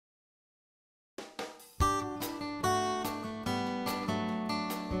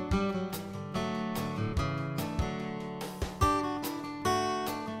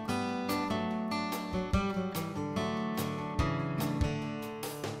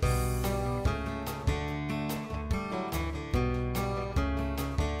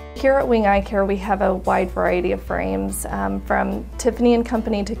Here at Wing Eye Care, we have a wide variety of frames, from Tiffany &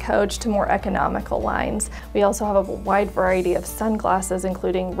 Company to Coach to more economical lines. We also have a wide variety of sunglasses,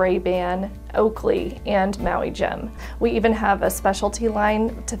 including Ray-Ban, Oakley, and Maui Jim. We even have a specialty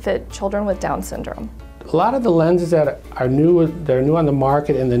line to fit children with Down syndrome. A lot of the lenses that are new on the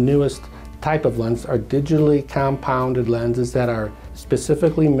market, and the newest type of lens, are digitally compounded lenses that are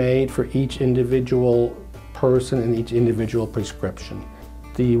specifically made for each individual person and each individual prescription.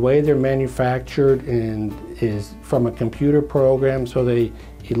 The way they're manufactured is from a computer program, so they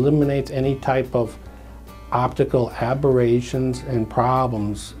eliminate any type of optical aberrations and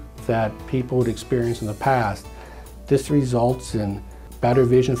problems that people would experience in the past. This results in better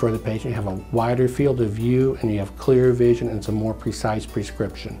vision for the patient. You have a wider field of view, and you have clear vision, and it's a more precise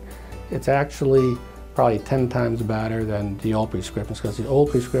prescription. It's actually probably 10 times better than the old prescriptions, because the old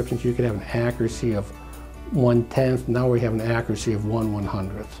prescriptions you could have an accuracy of 1/10, now we have an accuracy of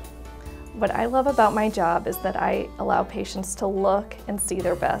 1/100th. What I love about my job is that I allow patients to look and see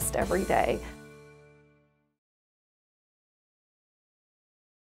their best every day.